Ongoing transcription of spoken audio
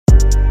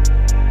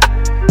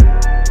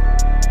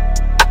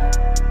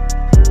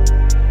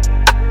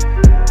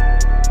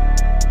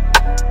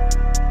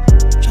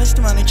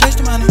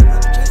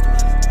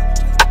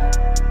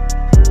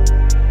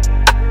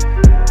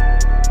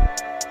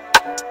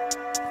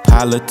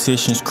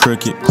Politicians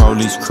crooked,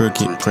 police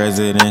crooked,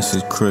 presidents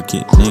is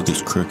crooked,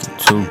 niggas crooked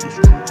too.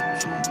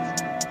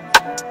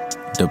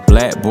 The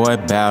black boy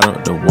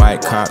battled, the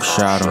white cop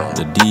shot him.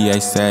 The DA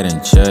sat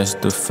and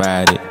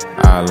justified it,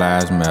 all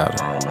lives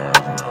matter.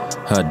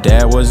 Her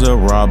dad was a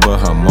robber,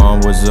 her mom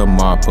was a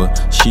mopper.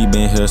 She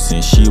been here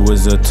since she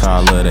was a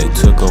toddler, they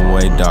took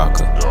away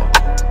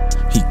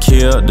DACA. He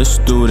killed the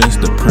students,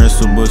 the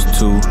principals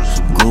too.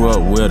 Grew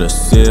up with a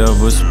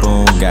silver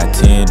spoon, got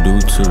 10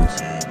 due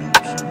too.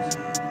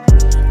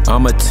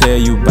 I'ma tell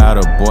you about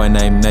a boy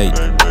named Nate.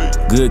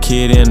 Good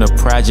kid in the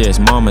projects,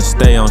 mama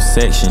stay on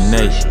Section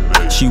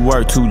 8. She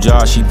worked 2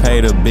 jobs, she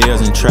paid her bills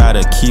and try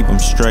to keep them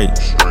straight.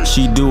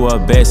 She do her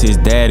best, his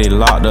daddy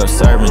locked up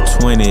serving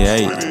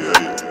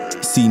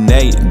 28. See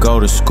Nate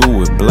go to school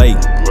with Blake.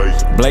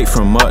 Blake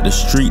from up the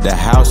street, the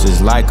house is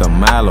like a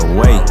mile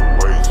away.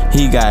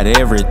 He got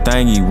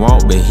everything he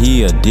want, but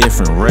he a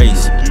different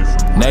race.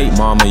 Nate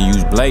mama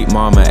use Blake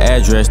mama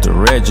address to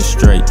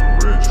registrate.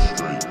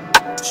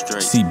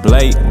 See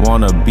Blake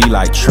wanna be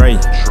like Trey.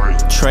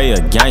 Trey a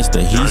gangster,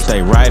 he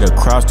stay right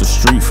across the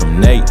street from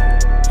Nate.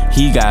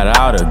 He got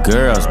all the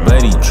girls,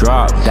 but he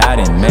dropped out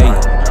in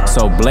May.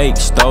 So Blake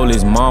stole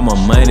his mama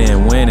money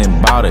and went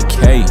and bought a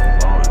K.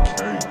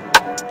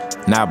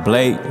 Now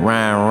Blake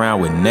riding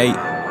around with Nate.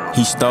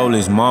 He stole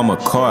his mama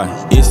car,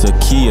 it's a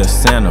Kia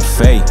Santa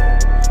Fe.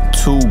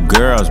 2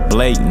 girls,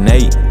 Blake,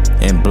 Nate,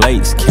 and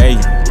Blake's K.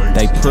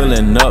 They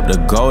pulling up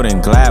the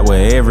Golden Glide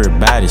where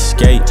everybody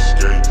skate.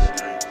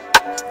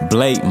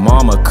 Blake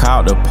mama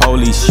called the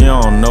police, she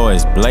don't know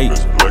it's Blake.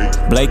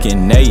 Blake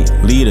and Nate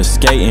lead a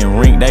skating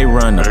rink, they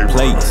run the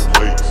plates.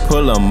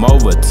 Pull them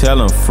over, tell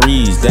them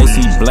freeze, they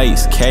see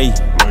Blake's K.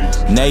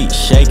 Nate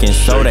shaking,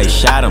 so they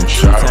shot him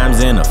 2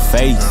 times in the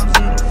face.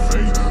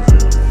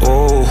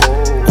 Ooh,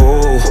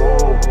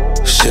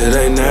 ooh, shit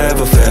ain't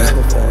never fair.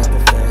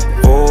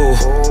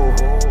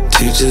 Ooh,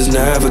 teachers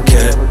never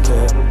care.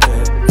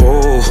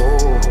 Ooh,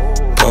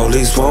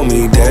 police want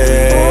me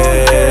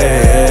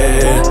dead.